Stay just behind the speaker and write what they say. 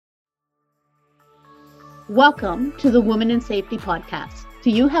Welcome to the Women in Safety podcast.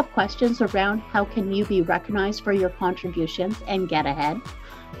 Do you have questions around how can you be recognized for your contributions and get ahead?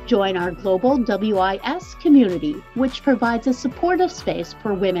 Join our global WIS community, which provides a supportive space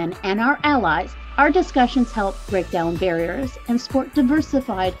for women and our allies. Our discussions help break down barriers and support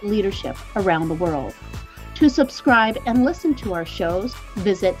diversified leadership around the world. To subscribe and listen to our shows,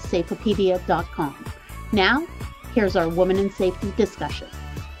 visit safeopedia.com. Now, here's our Women in Safety discussion.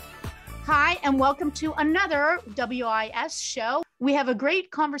 Hi, and welcome to another WIS show. We have a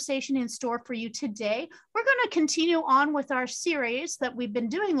great conversation in store for you today. We're going to continue on with our series that we've been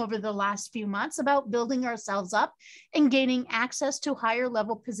doing over the last few months about building ourselves up and gaining access to higher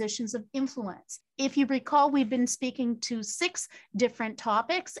level positions of influence. If you recall, we've been speaking to 6 different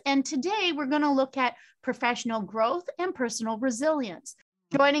topics, and today we're going to look at professional growth and personal resilience.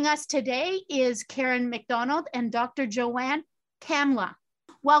 Joining us today is Karen McDonald and Dr. Joanne Kamla.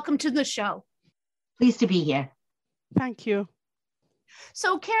 Welcome to the show. Pleased to be here. Thank you.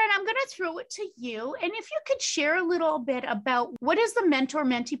 So Karen, I'm going to throw it to you. And if you could share a little bit about what is the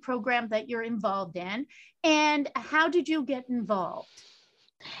mentor-mentee program that you're involved in and how did you get involved?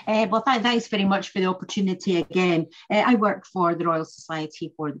 Thanks very much for the opportunity again. I work for the Royal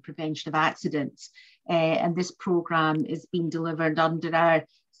Society for the Prevention of Accidents, and this program is being delivered under our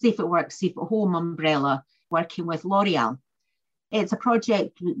Safe at Work, Safe at Home umbrella, working with L'Oreal. It's a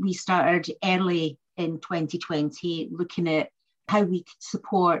project we started early in 2020, looking at how we could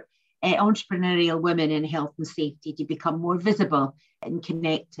support entrepreneurial women in health and safety to become more visible and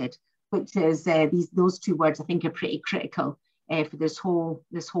connected, which is those 2 words I think are pretty critical for this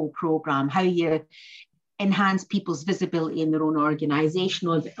whole program. How you enhance people's visibility in their own organisation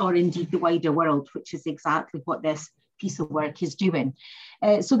or indeed the wider world, which is exactly what this piece of work is doing.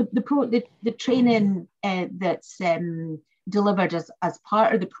 So the training that's delivered as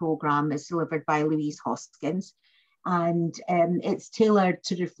part of the program is delivered by Louise Hoskins, and it's tailored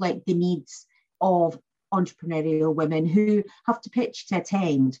to reflect the needs of entrepreneurial women who have to pitch to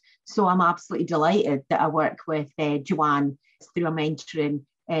attend. So I'm absolutely delighted that I work with Joanne through a mentoring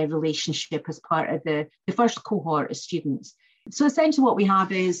relationship as part of the first cohort of students. So essentially what we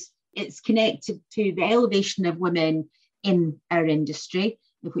have is it's connected to the elevation of women in our industry,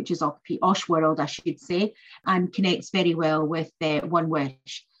 which is OSH world, I should say, and connects very well with One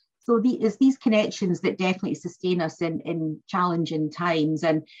Wish. So it's these connections that definitely sustain us in challenging times,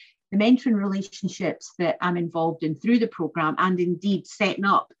 and the mentoring relationships that I'm involved in through the programme, and indeed setting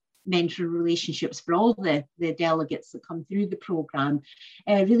up mentoring relationships for all the delegates that come through the programme,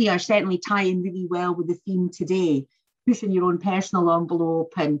 really are certainly tying really well with the theme today, pushing your own personal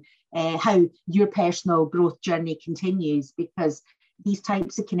envelope and how your personal growth journey continues, because these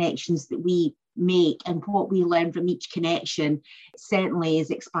types of connections that we make and what we learn from each connection certainly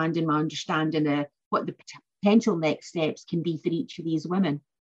is expanding my understanding of what the potential next steps can be for each of these women.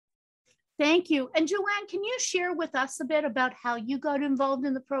 Thank you. And Joanne, can you share with us a bit about how you got involved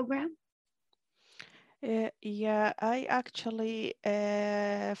in the program? Yeah, I actually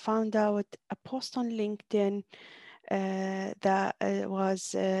found out a post on LinkedIn that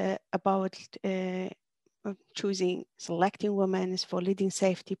was about selecting women for leading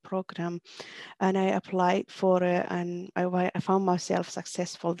safety program, and I applied for it, and I found myself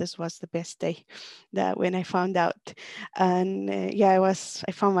successful. This was the best day that when I found out, and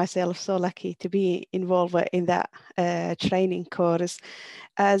I found myself so lucky to be involved in that training course.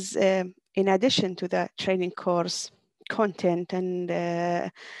 As in addition to the training course content, and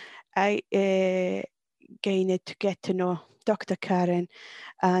I gained to get to know Dr. Karen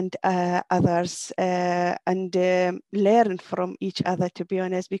and others and learn from each other, to be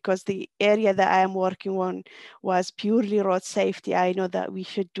honest, because the area that I am working on was purely road safety. I know that we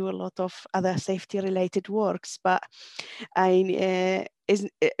should do a lot of other safety related works, but it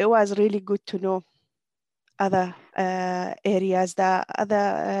was really good to know other areas that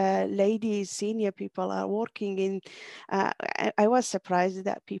other ladies, senior people are working in. I was surprised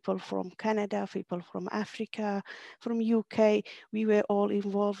that people from Canada, people from Africa, from UK, we were all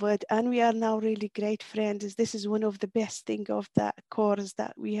involved, and we are now really great friends. This is one of the best things of that course,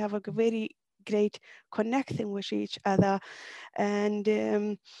 that we have a very great connecting with each other.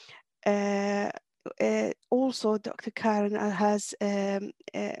 And also Dr. Karen has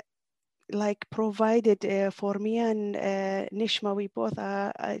provided for me and Nishma. We both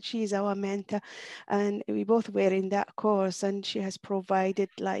are, she's our mentor, and we both were in that course, and she has provided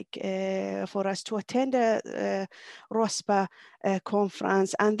for us to attend a ROSPA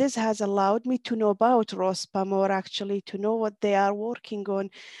conference, and this has allowed me to know about ROSPA more, actually, to know what they are working on,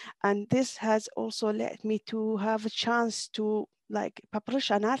 and this has also led me to have a chance to like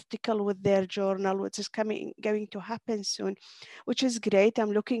publish an article with their journal, which is going to happen soon, which is great.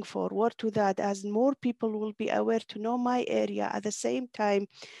 I'm looking forward to that, as more people will be aware to know my area. At the same time,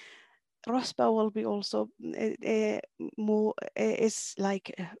 ROSPA will be also more is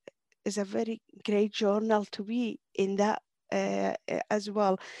a very great journal to be in that as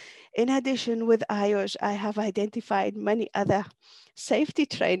well. In addition, with IOSH, I have identified many other safety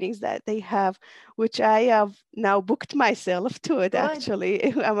trainings that they have, which I have now booked myself to it. Good.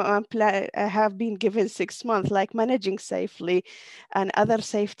 Actually. I have been given 6 months, like managing safely and other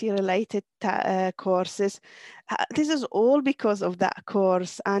safety related courses. This is all because of that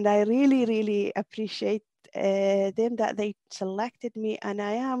course. And I really, really appreciate them that they selected me, and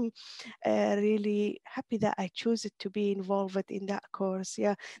I am really happy that I chose it to be involved in that course.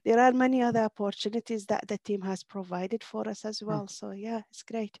 Yeah, there are many other opportunities that the team has provided for us as well. So yeah, it's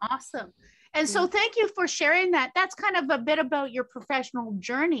great. Awesome. And so thank you for sharing that. That's kind of a bit about your professional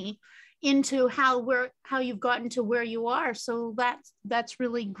journey into how you've gotten to where you are. So that's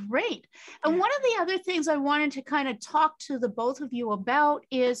really great. And one of the other things I wanted to kind of talk to the both of you about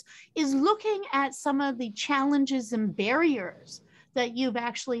is looking at some of the challenges and barriers that you've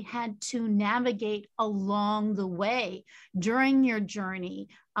actually had to navigate along the way during your journey.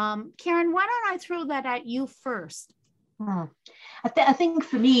 Karen, why don't I throw that at you first? I think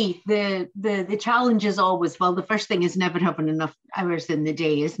for me, the challenge is always, well, the first thing is never having enough hours in the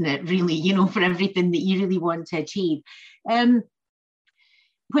day, isn't it? Really, for everything that you really want to achieve. When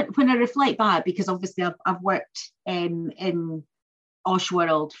I reflect back, because obviously I've worked in OSH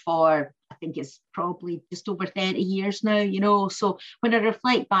World for, I think it's probably just over 30 years now, so when I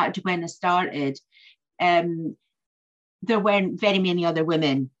reflect back to when I started, there weren't very many other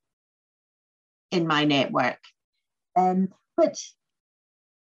women in my network. Which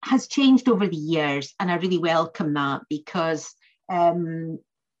has changed over the years, and I really welcome that, because I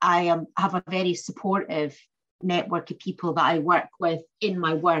have a very supportive network of people that I work with in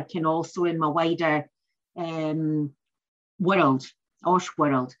my work and also in my wider world, OSH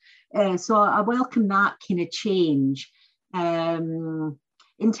world. So I welcome that kind of change. In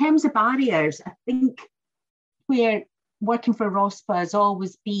terms of barriers, I think where working for ROSPA has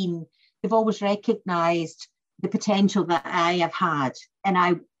always been, they've always recognised the potential that I have had, and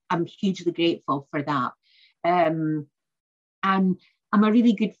I'm hugely grateful for that. And I'm a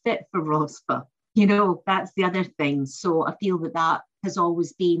really good fit for ROSPA, that's the other thing. So I feel that has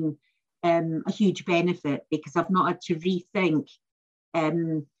always been a huge benefit, because I've not had to rethink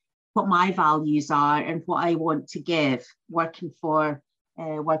what my values are and what I want to give working for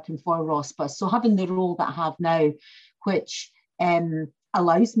ROSPA. So having the role that I have now, which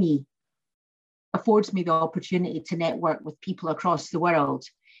affords me the opportunity to network with people across the world,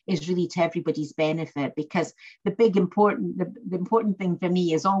 is really to everybody's benefit, because the important thing for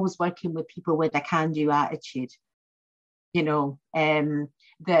me is always working with people with a can-do attitude, that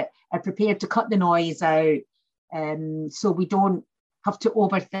are prepared to cut the noise out, so we don't have to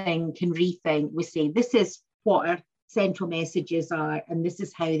overthink and rethink. We say, this is what our central messages are, and this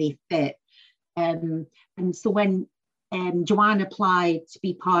is how they fit. And so when Joanne applied to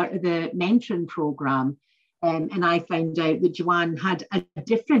be part of the mentoring program, and I found out that Joanne had a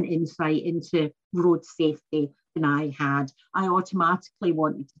different insight into road safety than I had, I automatically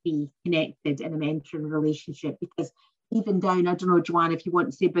wanted to be connected in a mentoring relationship, because even down, I don't know, Joanne, if you want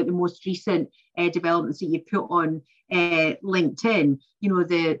to say about the most recent developments that you put on LinkedIn,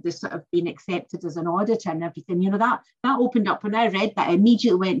 the sort of being accepted as an auditor and everything, that opened up. When I read that, I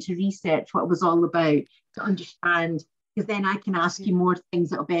immediately went to research what it was all about, to understand, because then I can ask you more things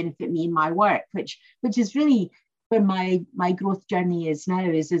that will benefit me in my work, which is really where my growth journey is now,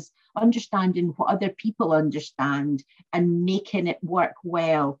 is understanding what other people understand and making it work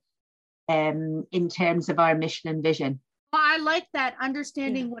well in terms of our mission and vision. Well, I like that,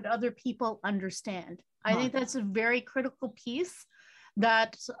 understanding what other people understand. I think that's a very critical piece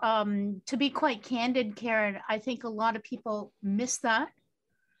that, to be quite candid, Karen, I think a lot of people miss that,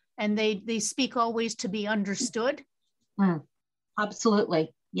 and they speak always to be understood.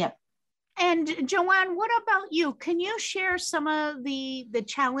 Absolutely. Yeah. And Joanne, what about you? Can you share some of the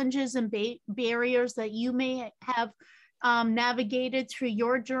challenges and barriers that you may have navigated through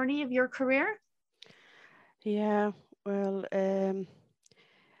your journey of your career? Yeah, well,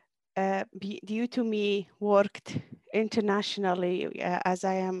 due to me worked internationally, as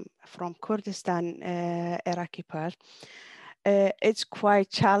I am from Kurdistan, Iraqi part, it's quite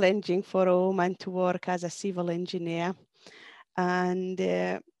challenging for a woman to work as a civil engineer. And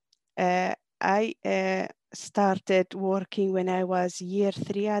started working when I was year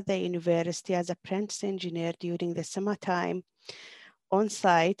 3 at the university as apprentice engineer during the summertime on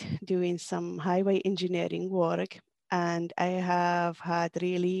site doing some highway engineering work. And I have had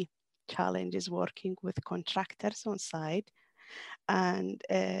really challenges working with contractors on site. And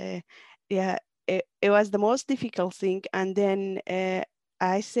yeah, it was the most difficult thing. And then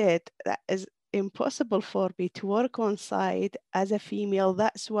I said that is impossible for me to work on site as a female.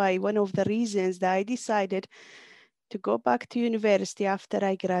 That's why one of the reasons that I decided to go back to university after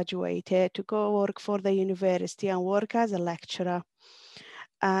I graduated, to go work for the university and work as a lecturer.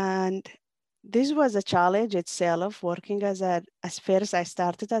 And this was a challenge itself, working as first I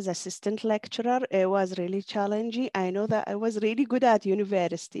started as assistant lecturer. It was really challenging. I know that I was really good at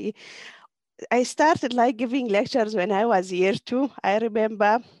university. I started like giving lectures when I was year 2. I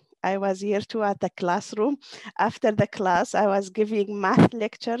remember I was year 2 at the classroom. After the class, I was giving math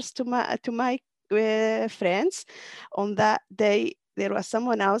lectures to my friends. On that day, there was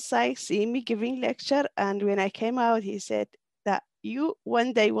someone outside seeing me giving lecture. And when I came out, he said that you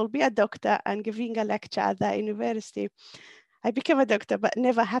one day will be a doctor and giving a lecture at the university. I became a doctor, but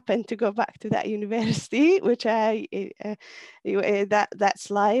never happened to go back to that university, which that's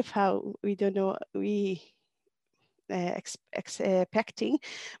life. How we don't know we expecting,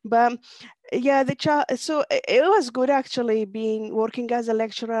 but yeah, so it was good actually being working as a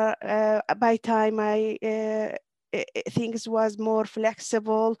lecturer. By time things was more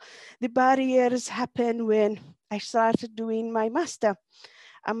flexible. The barriers happened when I started doing my master.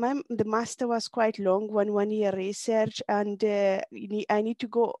 And the master was quite long, 1 year research, and I need to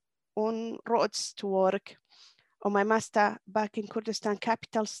go on roads to work on my master back in Kurdistan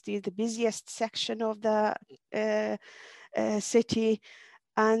capital city, the busiest section of the city.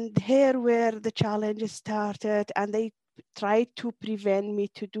 And here where the challenges started, and they tried to prevent me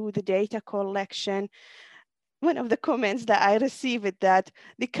to do the data collection. One of the comments that I received that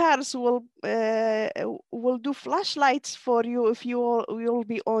the cars will do flashlights for you if you will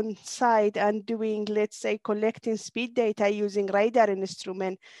be on site and doing, let's say, collecting speed data using radar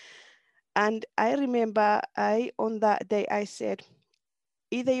instrument. And I remember on that day, I said,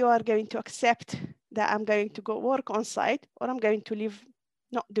 either you are going to accept that I'm going to go work on site, or I'm going to leave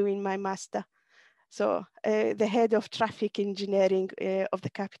not doing my master. So the head of traffic engineering of the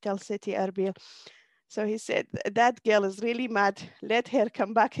capital city, Erbil. So he said, that girl is really mad. Let her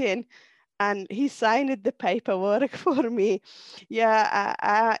come back in. And he signed the paperwork for me.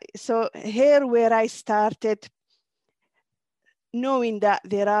 Yeah, so here where I started knowing that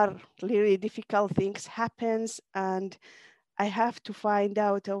there are really difficult things happens, and I have to find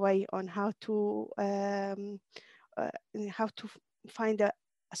out a way on how to find a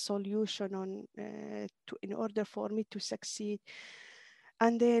solution on in order for me to succeed.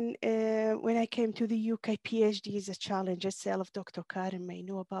 And then when I came to the UK, PhD is a challenge itself. Dr. Karen may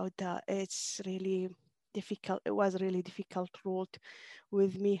know about that. It's really difficult. It was really difficult road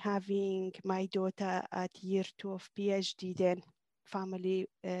with me having my daughter at year 2 of PhD, then family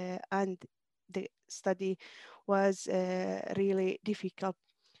and the study was really difficult.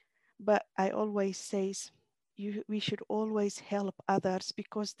 But I always say we should always help others,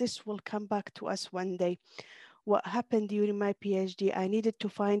 because this will come back to us one day. What happened during my PhD, I needed to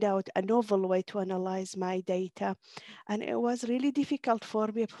find out a novel way to analyze my data. And it was really difficult for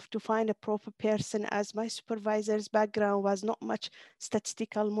me to find a proper person, as my supervisor's background was not much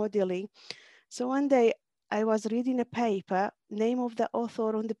statistical modeling. So one day I was reading a paper, name of the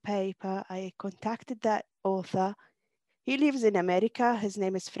author on the paper. I contacted that author. He lives in America. His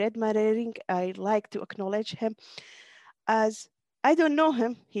name is Fred Marering. I like to acknowledge him, as I don't know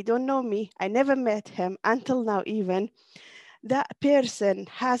him. He don't know me. I never met him until now even. That person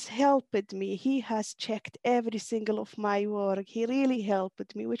has helped me. He has checked every single of my work. He really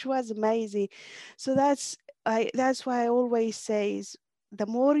helped me, which was amazing. So that's why I always say, the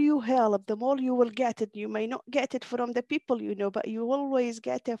more you help, the more you will get it. You may not get it from the people you know, but you always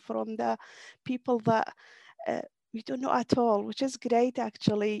get it from the people that you don't know at all, which is great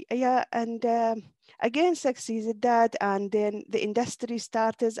actually. Yeah, and again, succeeded that, and then the industry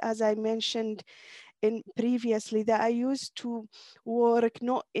started, as I mentioned in previously, that I used to work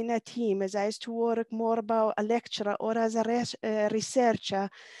not in a team, as I used to work more about a lecturer or as a researcher,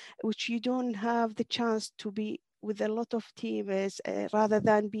 which you don't have the chance to be with a lot of teams rather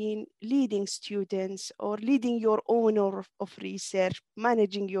than being leading students or leading your own of research,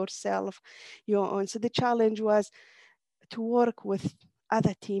 managing yourself, your own. So the challenge was to work with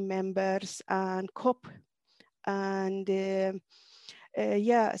other team members and cope. And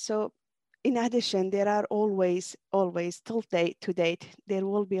yeah, so in addition, there are always till to date, there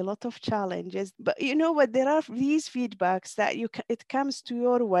will be a lot of challenges. But you know what? There are these feedbacks that it comes to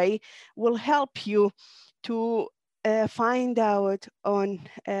your way will help you to find out on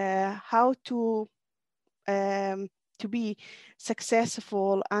how to be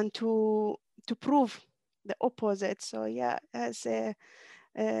successful and to prove the opposite. So yeah, as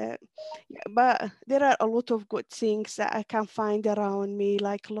but there are a lot of good things that I can find around me,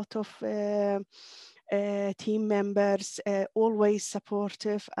 like a lot of team members always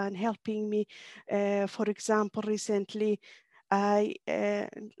supportive and helping me. For example, recently I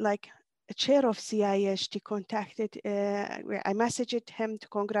like a chair of CIHT contacted, I messaged him to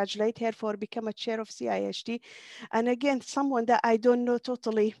congratulate her for becoming a chair of CIHT. And again, someone that I don't know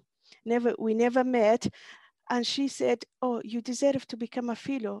totally, we never met. And she said, oh, you deserve to become a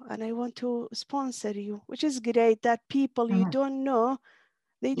fellow and I want to sponsor you, which is great that people you don't know,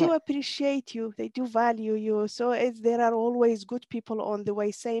 they do appreciate you, they do value you. So there are always good people on the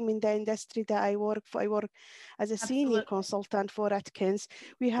way. Same in the industry that I work for. I work as a senior consultant for Atkins.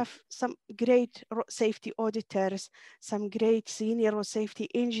 We have some great safety auditors, some great senior safety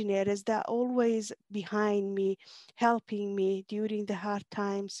engineers that are always behind me, helping me during the hard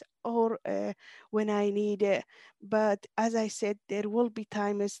times or when I need it. But as I said, there will be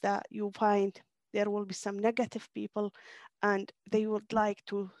times that you find there will be some negative people and they would like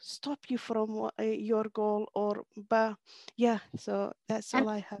to stop you from your goal but yeah, so that's all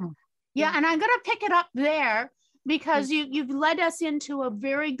I have. Yeah, and I'm going to pick it up there because you've led us into a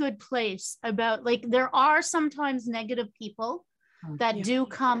very good place about like there are sometimes negative people that do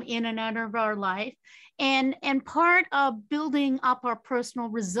come in and out of our life, and part of building up our personal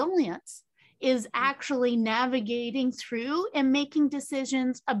resilience is actually navigating through and making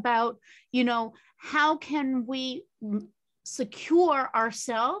decisions about, you know, how can we secure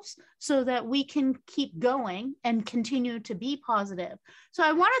ourselves so that we can keep going and continue to be positive. So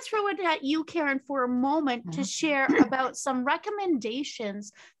I want to throw it at you, Karen, for a moment to share about some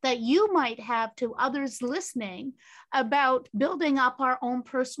recommendations that you might have to others listening about building up our own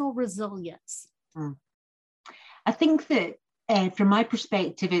personal resilience. I think that from my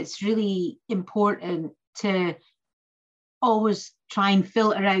perspective, it's really important to always try and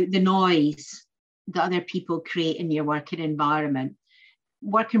filter out the noise that other people create in your working environment.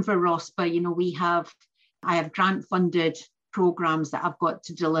 Working for ROSPA, you know, I have grant funded programs that I've got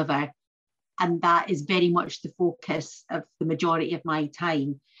to deliver, and that is very much the focus of the majority of my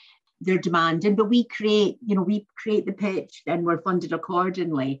time. They're demanding, but we create the pitch and we're funded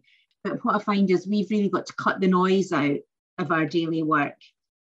accordingly. But what I find is we've really got to cut the noise out of our daily work.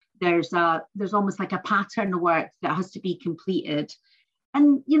 There's almost like a pattern of work that has to be completed.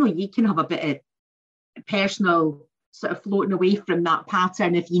 And, you know, you can have a bit of personal sort of floating away from that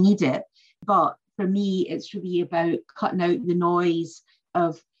pattern if you need it. But for me, it's really about cutting out the noise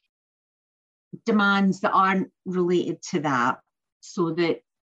of demands that aren't related to that. So that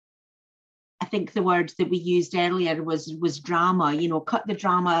I think the word that we used earlier was drama, you know, cut the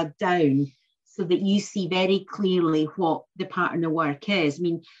drama down so that you see very clearly what the pattern of work is. I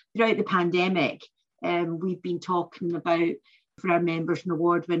mean, throughout the pandemic, we've been talking about, for our members and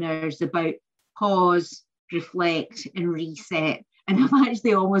award winners, about pause, reflect, and reset. And I've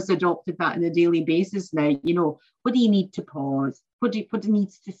actually almost adopted that on a daily basis now. You know, what do you need to pause? What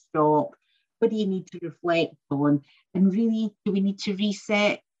needs to stop? What do you need to reflect on? And really, do we need to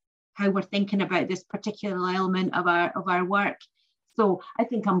reset how we're thinking about this particular element of our work? So I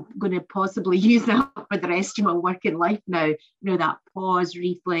think I'm going to possibly use that for the rest of my working life now. You know, that pause,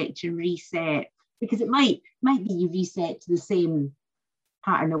 reflect, and reset, because it might be you reset to the same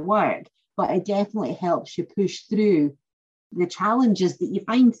pattern of work, but it definitely helps you push through the challenges that you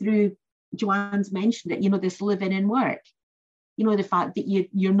find through, Joanne's mentioned it, you know, this living and work. You know, the fact that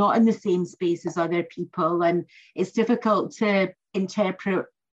you're not in the same space as other people, and it's difficult to interpret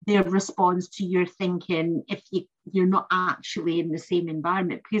their response to your thinking if you're not actually in the same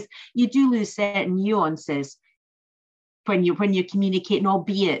environment, because you do lose certain nuances when you're communicating,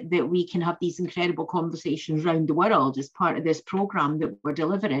 albeit that we can have these incredible conversations around the world as part of this program that we're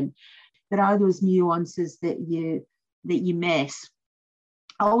delivering. There are those nuances that you miss.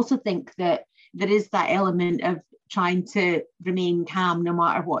 I also think that there is that element of trying to remain calm no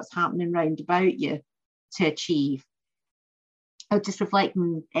matter what's happening round about you to achieve. I was just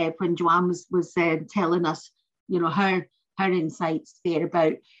reflecting when Joanne was telling us, you know, her insights there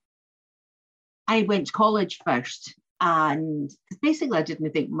about, I went to college first, and basically I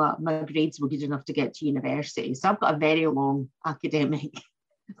didn't think my grades were good enough to get to university. So I've got a very long academic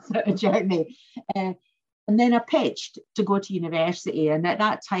sort of journey. And then I pitched to go to university. And at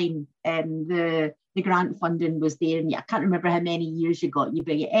that time, the grant funding was there. And I can't remember how many years you got. You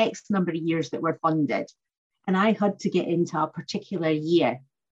get X number of years that were funded. And I had to get into a particular year.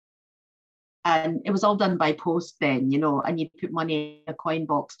 And it was all done by post then, and you put money in a coin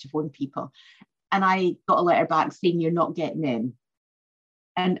box to phone people. And I got a letter back saying, you're not getting in.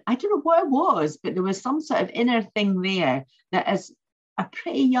 And I don't know what it was, but there was some sort of inner thing there that as a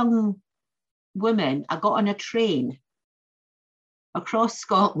pretty young woman, I got on a train across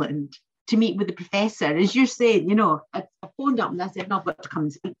Scotland to meet with the professor. As you're saying, I phoned up and I said, no, I've got to come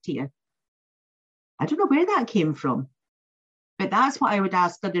and speak to you. I don't know where that came from, but that's what I would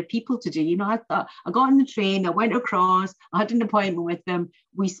ask other people to do. I thought, I got on the train, I went across, I had an appointment with them,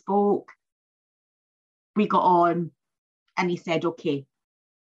 we spoke, we got on, and he said, okay,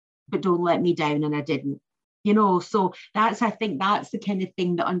 but don't let me down, and I didn't. So I think that's the kind of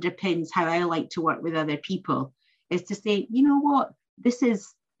thing that underpins how I like to work with other people, is to say, you know what, this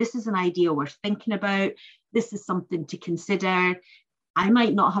is an idea worth thinking about. This is something to consider. I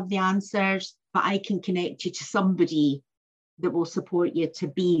might not have the answers, but I can connect you to somebody that will support you to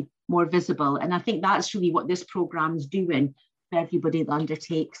be more visible. And I think that's really what this program is doing for everybody that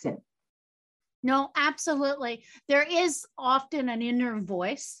undertakes it. No, absolutely. There is often an inner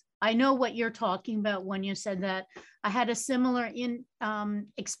voice. I know what you're talking about when you said that. I had a similar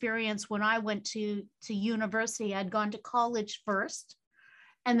experience when I went to university. I'd gone to college first,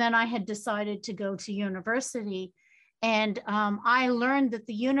 and then I had decided to go to university. And I learned that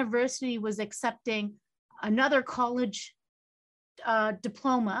the university was accepting another college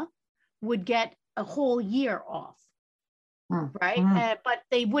diploma would get a whole year off, right? But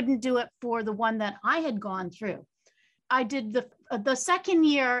they wouldn't do it for the one that I had gone through. I did the second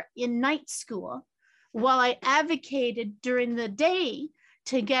year in night school while I advocated during the day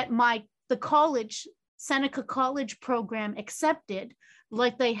to get the college, Seneca College program accepted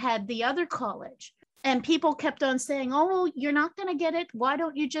like they had the other college. And people kept on saying, oh, you're not going to get it. Why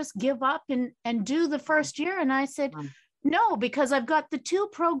don't you just give up and do the first year? And I said, no, because I've got the two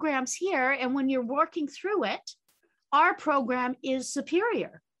programs here. And when you're working through it, our program is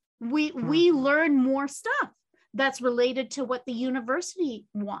superior. We learn more stuff that's related to what the university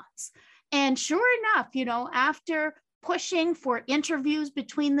wants. And sure enough, after pushing for interviews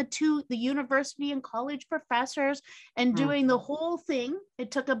between the university and college professors and doing the whole thing, it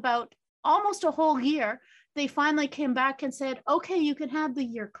took about almost a whole year, they finally came back and said, okay, you can have the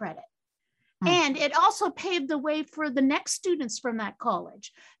year credit. And it also paved the way for the next students from that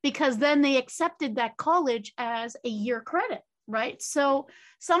college, because then they accepted that college as a year credit, right? So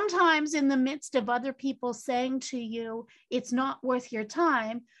sometimes in the midst of other people saying to you, it's not worth your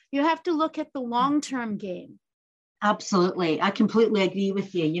time, you have to look at the long-term game. Absolutely. I completely agree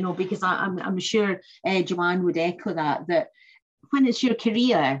with you, because I'm sure Joanne would echo that when it's your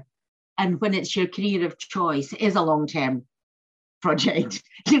career, and when it's your career of choice, it is a long-term project.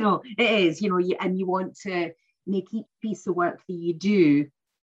 It is, and you want to make each piece of work that you do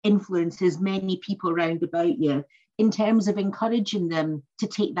influence as many people around about you in terms of encouraging them to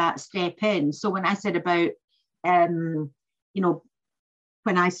take that step in. So when I said about, when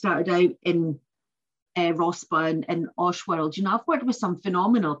I started out in ROSPA and Oshworld, I've worked with some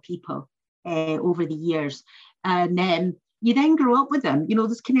phenomenal people over the years. And you then grow up with them.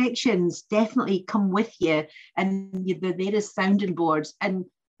 Those connections definitely come with you, and they're there as sounding boards. And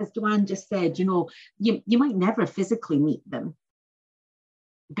as Joanne just said, you might never physically meet them,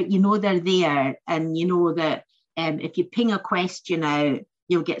 but they're there, and that if you ping a question out,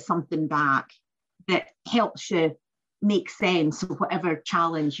 you'll get something back that helps you make sense of whatever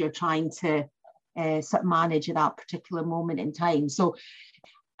challenge you're trying to sort of manage at that particular moment in time. So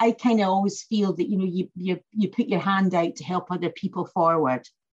I kind of always feel that, you put your hand out to help other people forward,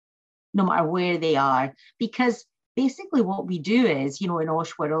 no matter where they are, because basically what we do is, in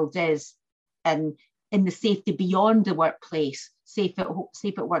Oshworld is, and in the safety beyond the workplace, safe at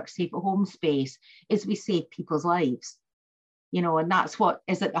work, safe at home space, is we save people's lives, and that's what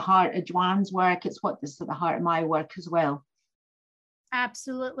is at the heart of Joanne's work. It's what is at the heart of my work as well.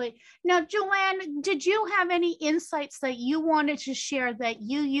 Absolutely. Now, Joanne, did you have any insights that you wanted to share that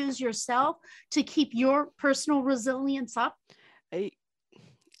you use yourself to keep your personal resilience up? I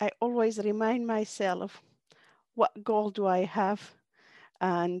always remind myself, what goal do I have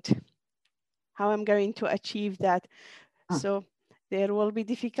and how I'm going to achieve that. So there will be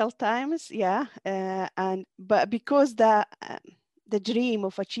difficult times, but because the dream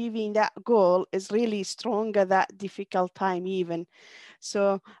of achieving that goal is really stronger that difficult time even.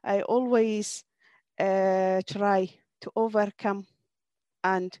 So I always try to overcome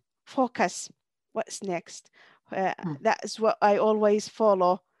and focus what's next. That's what I always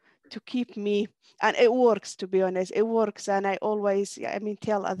follow to keep me, and it works, to be honest, it works. And I always,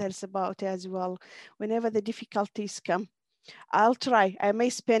 tell others about it as well. Whenever the difficulties come, I'll try. I may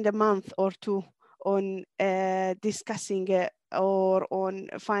spend a month or two on discussing it, or on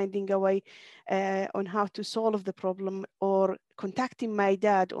finding a way on how to solve the problem, or contacting my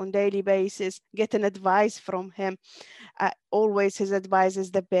dad on daily basis, getting advice from him. Always his advice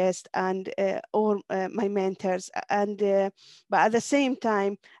is the best, and all my mentors. And but at the same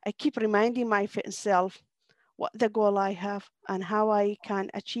time, I keep reminding myself what the goal I have and how I can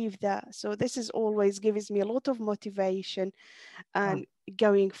achieve that. So this is always gives me a lot of motivation and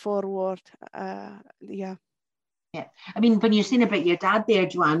going forward. Yeah. I mean, when you're saying about your dad there,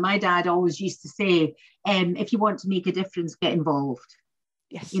 Joanne, my dad always used to say, if you want to make a difference, get involved.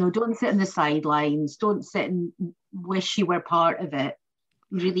 Yes. You know, don't sit on the sidelines, don't sit and wish you were part of it.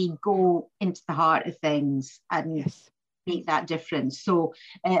 Really go into the heart of things and make that difference. So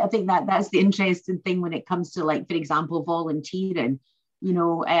I think that's the interesting thing when it comes to, like, for example, volunteering. You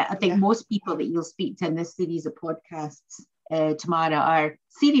know, I think most people that you'll speak to in this series of podcasts, Tamara, are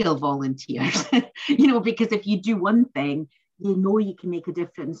serial volunteers. You know, because if you do one thing, you know you can make a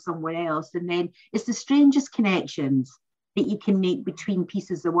difference somewhere else. And then it's the strangest connections that you can make between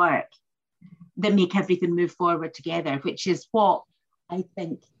pieces of work that make everything move forward together, which is what I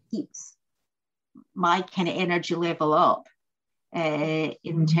think keeps my kind of energy level up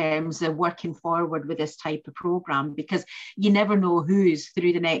in terms of working forward with this type of program, because you never know who's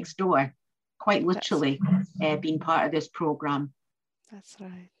through the next door, quite literally, being part of this program. That's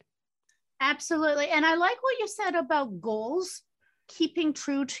right. Absolutely. And I like what you said about goals, keeping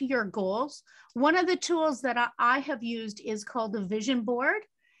true to your goals. One of the tools that I have used is called a vision board.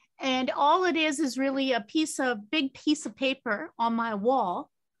 And all it is really a big piece of paper on my wall,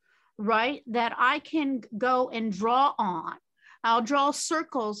 right, that I can go and draw on. I'll draw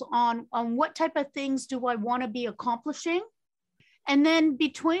circles on what type of things do I want to be accomplishing. And then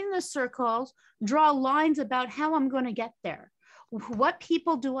between the circles, draw lines about how I'm going to get there. What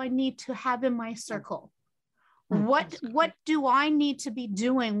people do I need to have in my circle? What do I need to be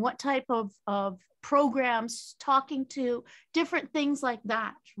doing? What type of programs, talking to, different things like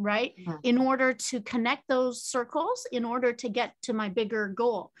that, right? In order to connect those circles, in order to get to my bigger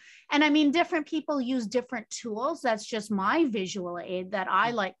goal. And I mean, different people use different tools. That's just my visual aid that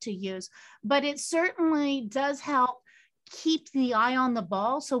I like to use. But it certainly does help keep the eye on the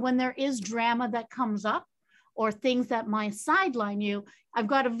ball. So when there is drama that comes up, or things that might sideline you, I've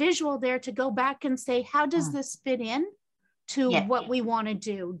got a visual there to go back and say, how does this fit in to what we want to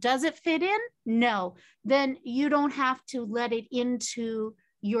do? Does it fit in? No. Then you don't have to let it into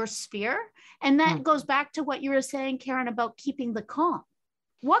your sphere. And that goes back to what you were saying, Karen, about keeping the calm.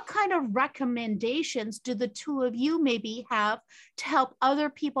 What kind of recommendations do the two of you maybe have to help other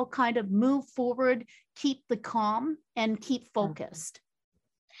people kind of move forward, keep the calm, and keep focused?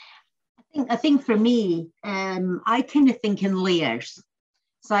 I think for me, I kind of think in layers.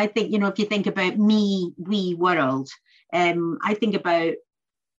 So I think, you know, if you think about me, we, world, I think about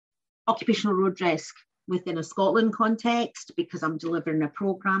occupational road risk within a Scotland context, because I'm delivering a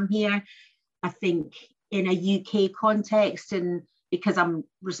programme here. I think in a UK context, and because I'm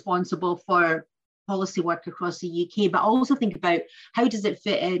responsible for policy work across the UK, but I also think about how does it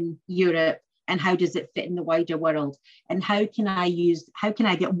fit in Europe, and how does it fit in the wider world? And how can I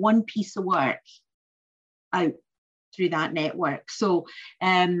get one piece of work out through that network? So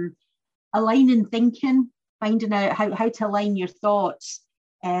aligning thinking, finding out how to align your thoughts,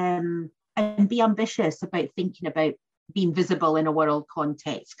 and be ambitious about thinking about being visible in a world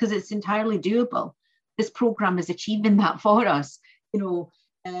context, because it's entirely doable. This program is achieving that for us. You know,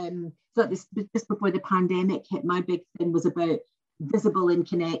 so this before the pandemic hit, my big thing was about visible and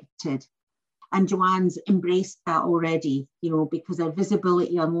connected. And Joanne's embraced that already, you know, because our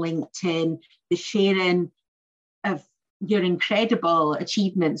visibility on LinkedIn, the sharing of your incredible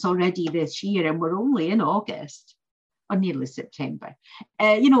achievements already this year, and we're only in August, or nearly September,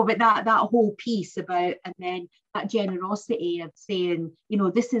 you know, but that whole piece about, and then that generosity of saying, you know,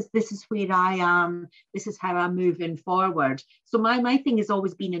 this is where I am, this is how I'm moving forward. So my thing has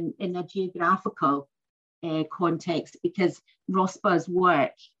always been in a geographical context, because ROSPA's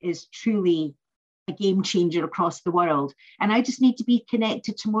work is truly a game changer across the world. And I just need to be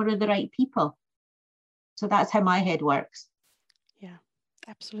connected to more of the right people. So that's how my head works. Yeah,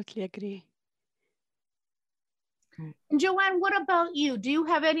 absolutely agree. And Joanne, what about you? Do you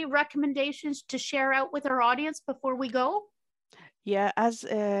have any recommendations to share out with our audience before we go? Yeah, as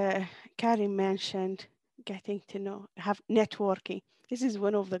Karen mentioned, getting to know, have networking. This is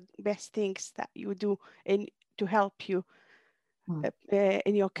one of the best things that you do to help you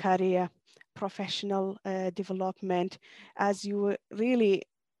in your career, professional development, as you really,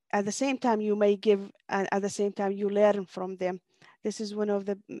 at the same time you may give, and at the same time you learn from them. This is one of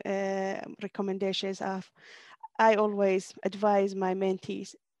the recommendations I always advise my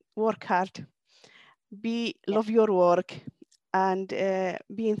mentees: work hard, love your work, and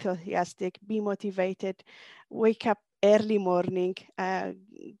be enthusiastic, be motivated, wake up early morning,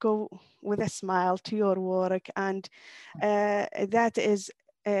 go with a smile to your work, and that is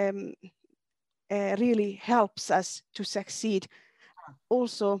really helps us to succeed.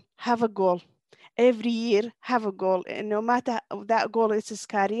 Also, have a goal. Every year, have a goal, and no matter that goal is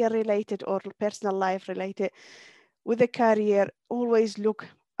career related or personal life related. With a career, always look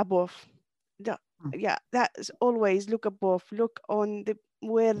above. Yeah, that's always look above. Look on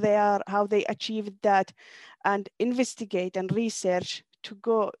where they are, how they achieved that, and investigate and research to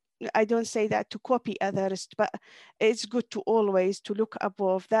go. I don't say that to copy others, but it's good to always to look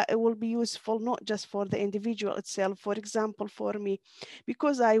above. That it will be useful not just for the individual itself. For example, for me,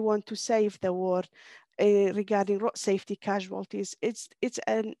 because I want to save the world regarding road safety casualties, it's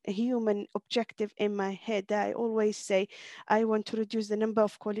a human objective in my head. I always say I want to reduce the number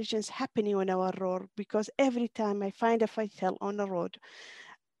of collisions happening on our road, because every time I find a fatal on the road,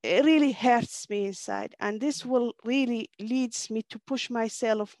 it really hurts me inside, and this will really leads me to push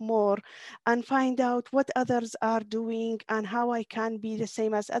myself more and find out what others are doing and how I can be the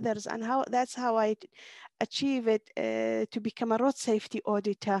same as others, and that's how I achieve it to become a road safety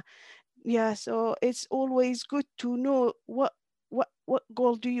auditor. Yeah, so it's always good to know what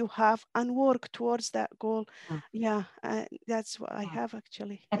goal do you have and work towards that goal. Yeah, that's what I have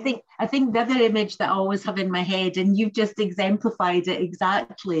actually. I think the other image that I always have in my head, and you've just exemplified it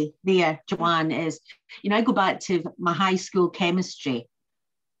exactly there, Joanne, is, I go back to my high school chemistry,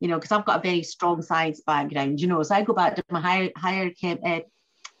 because I've got a very strong science background, so I go back to my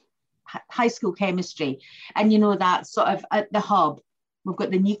high school chemistry, and that sort of at the hub, we've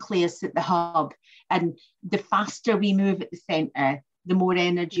got the nucleus at the hub, and the faster we move at the center, the more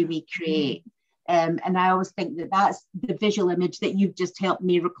energy we create. And I always think that that's the visual image that you've just helped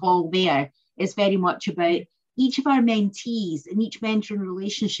me recall there, is very much about each of our mentees and each mentoring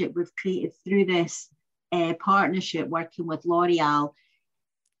relationship we've created through this partnership working with L'Oreal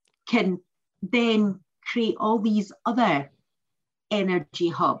can then create all these other energy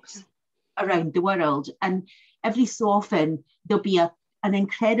hubs around the world. And every so often there'll be an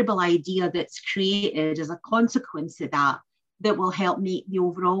incredible idea that's created as a consequence of that will help meet the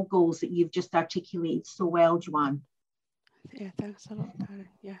overall goals that you've just articulated so well, Joanne. Yeah, thanks a lot, Karen.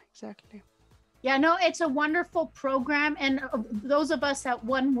 Yeah, exactly. Yeah, no, it's a wonderful program. And those of us at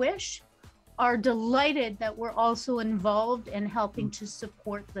One Wish are delighted that we're also involved in helping to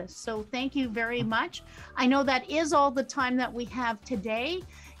support this. So thank you very much. I know that is all the time that we have today.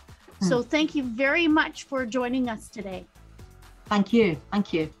 So thank you very much for joining us today. Thank you.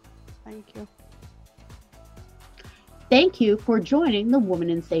 Thank you. Thank you. Thank you for joining the Women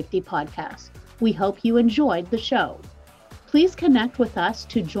in Safety podcast. We hope you enjoyed the show. Please connect with us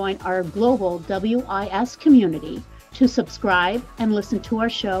to join our global WIS community, to subscribe and listen to our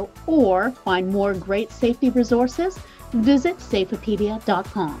show, or find more great safety resources. Visit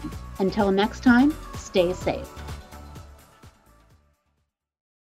safepedia.com. Until next time, stay safe.